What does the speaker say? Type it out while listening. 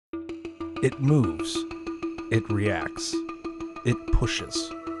It moves. It reacts. It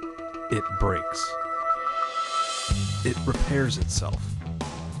pushes. It breaks. It repairs itself.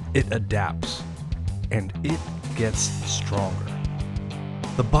 It adapts. And it gets stronger.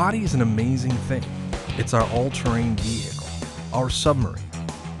 The body is an amazing thing. It's our all-terrain vehicle, our submarine,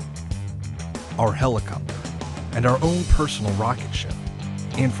 our helicopter, and our own personal rocket ship.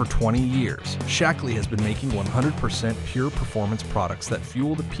 And for 20 years, Shaklee has been making 100% pure performance products that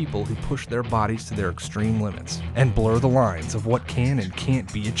fuel the people who push their bodies to their extreme limits and blur the lines of what can and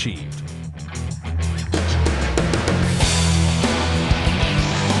can't be achieved.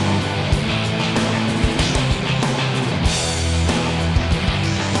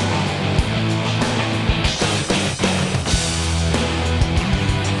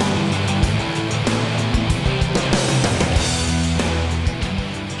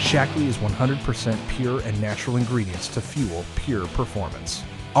 Shaklee is 100% pure and natural ingredients to fuel pure performance.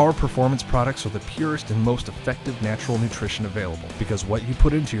 Our performance products are the purest and most effective natural nutrition available because what you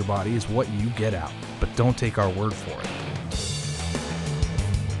put into your body is what you get out. But don't take our word for it.